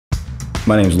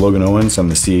My name is Logan Owens. I'm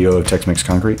the CEO of Tex-Mix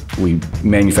Concrete. We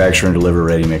manufacture and deliver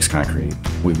ready-mix concrete.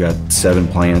 We've got 7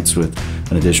 plants with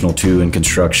an additional 2 in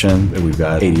construction. We've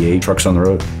got 88 trucks on the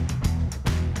road.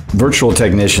 Virtual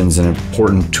technician's an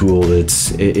important tool that's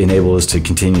enabled us to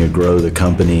continue to grow the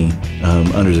company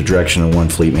under the direction of one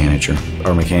fleet manager.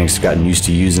 Our mechanics have gotten used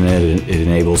to using it. It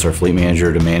enables our fleet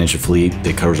manager to manage a fleet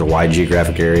that covers a wide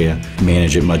geographic area,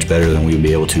 manage it much better than we would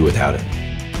be able to without it.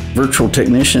 Virtual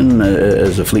technician,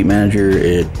 as a fleet manager,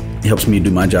 it helps me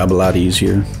do my job a lot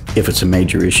easier. If it's a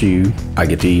major issue, I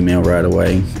get the email right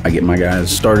away. I get my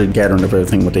guys started gathering up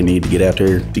everything what they need to get out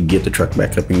there to get the truck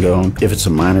back up and going. If it's a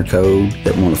minor code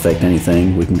that won't affect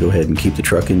anything, we can go ahead and keep the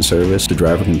truck in service. The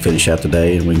driver can finish out the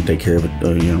day and we can take care of it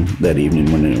that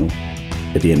evening when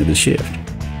at the end of the shift.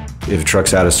 If a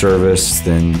truck's out of service,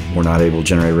 then we're not able to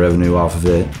generate revenue off of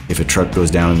it. If a truck goes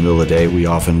down in the middle of the day, we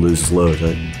often lose the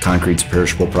load. Concrete's a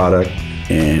perishable product.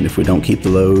 And if we don't keep the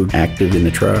load active in the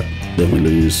truck, then we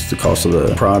lose the cost of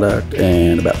the product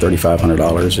and about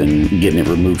 $3,500 in getting it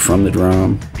removed from the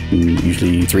drum, and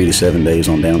usually 3 to 7 days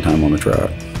on downtime on the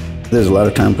truck. There's a lot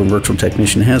of times when virtual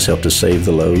technician has helped us save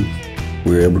the load.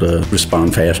 We're able to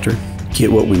respond faster,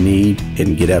 get what we need,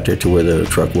 and get out there to where the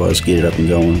truck was, get it up and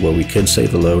going, where we could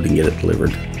save the load and get it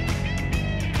delivered.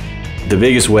 The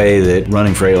biggest way that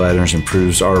running Freightliners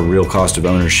improves our real cost of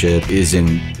ownership is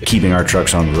in keeping our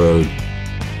trucks on the road.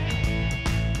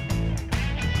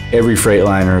 Every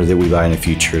Freightliner that we buy in the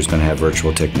future is going to have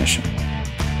virtual technician.